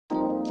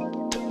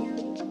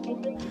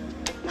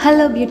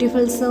Hello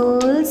beautiful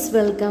souls,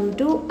 welcome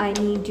to I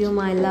Need You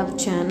My Love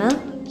channel.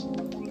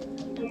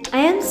 I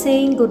am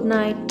saying good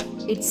night.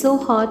 It's so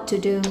hard to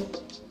do.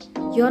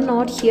 You're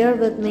not here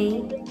with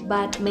me,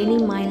 but many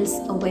miles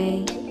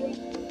away.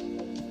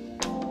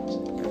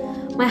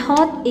 My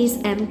heart is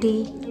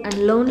empty and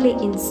lonely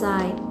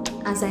inside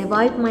as I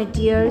wipe my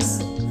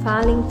tears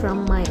falling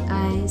from my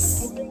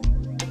eyes.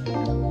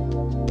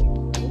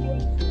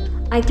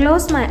 I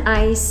close my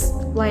eyes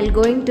while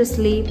going to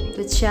sleep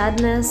with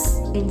sadness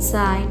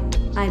inside.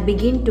 I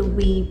begin to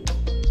weep.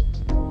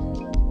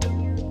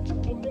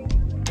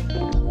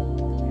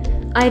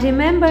 I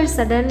remember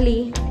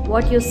suddenly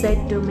what you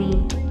said to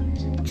me.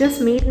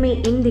 Just meet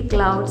me in the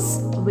clouds,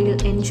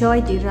 we'll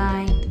enjoy the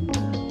ride.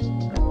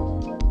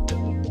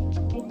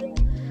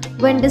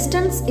 When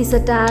distance is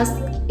a task,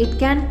 it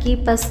can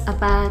keep us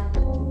apart.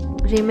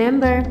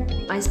 Remember,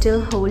 I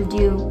still hold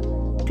you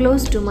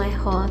close to my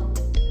heart.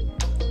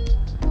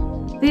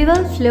 We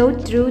will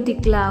float through the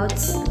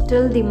clouds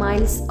till the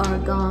miles are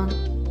gone.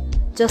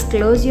 Just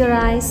close your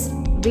eyes,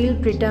 we'll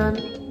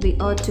pretend we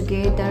are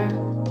together.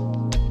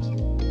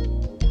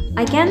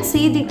 I can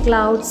see the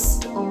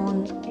clouds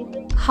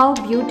on, how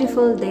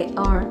beautiful they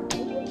are.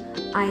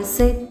 I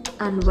sit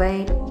and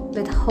wait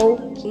with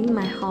hope in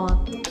my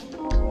heart.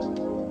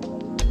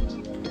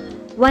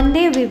 One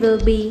day we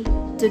will be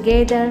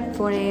together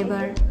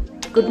forever.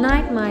 Good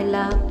night, my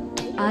love.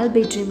 I'll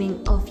be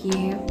dreaming of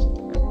you.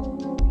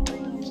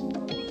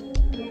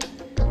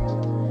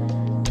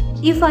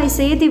 If I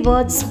say the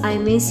words I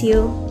miss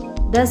you,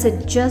 does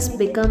it just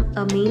become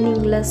a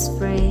meaningless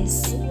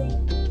phrase?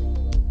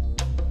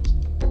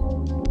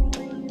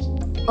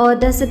 Or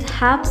does it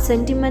have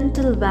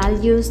sentimental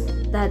values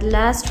that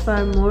last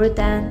for more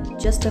than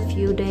just a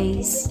few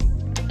days?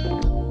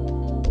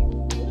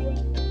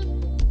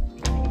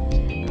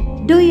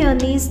 Do your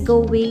knees go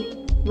weak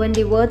when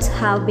the words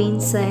have been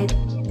said?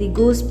 The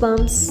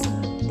goosebumps,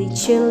 the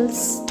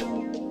chills?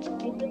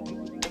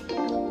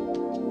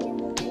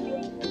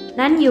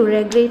 Then you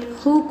regret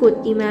who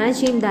could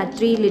imagine that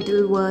three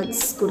little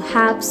words could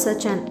have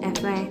such an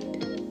effect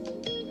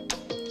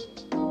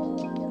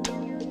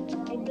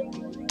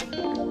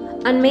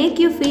and make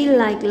you feel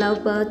like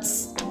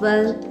lovebirds.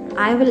 Well,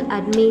 I will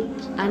admit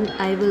and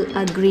I will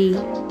agree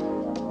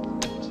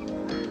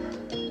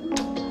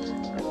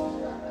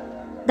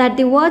that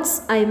the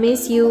words I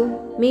miss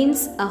you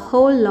means a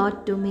whole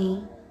lot to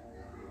me.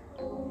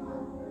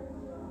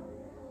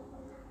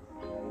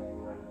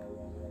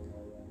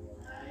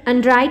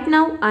 And right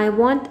now, I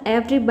want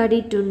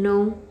everybody to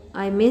know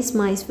I miss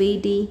my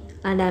sweetie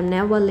and I'm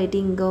never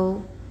letting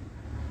go.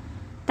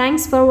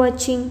 Thanks for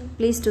watching.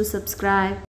 Please do subscribe.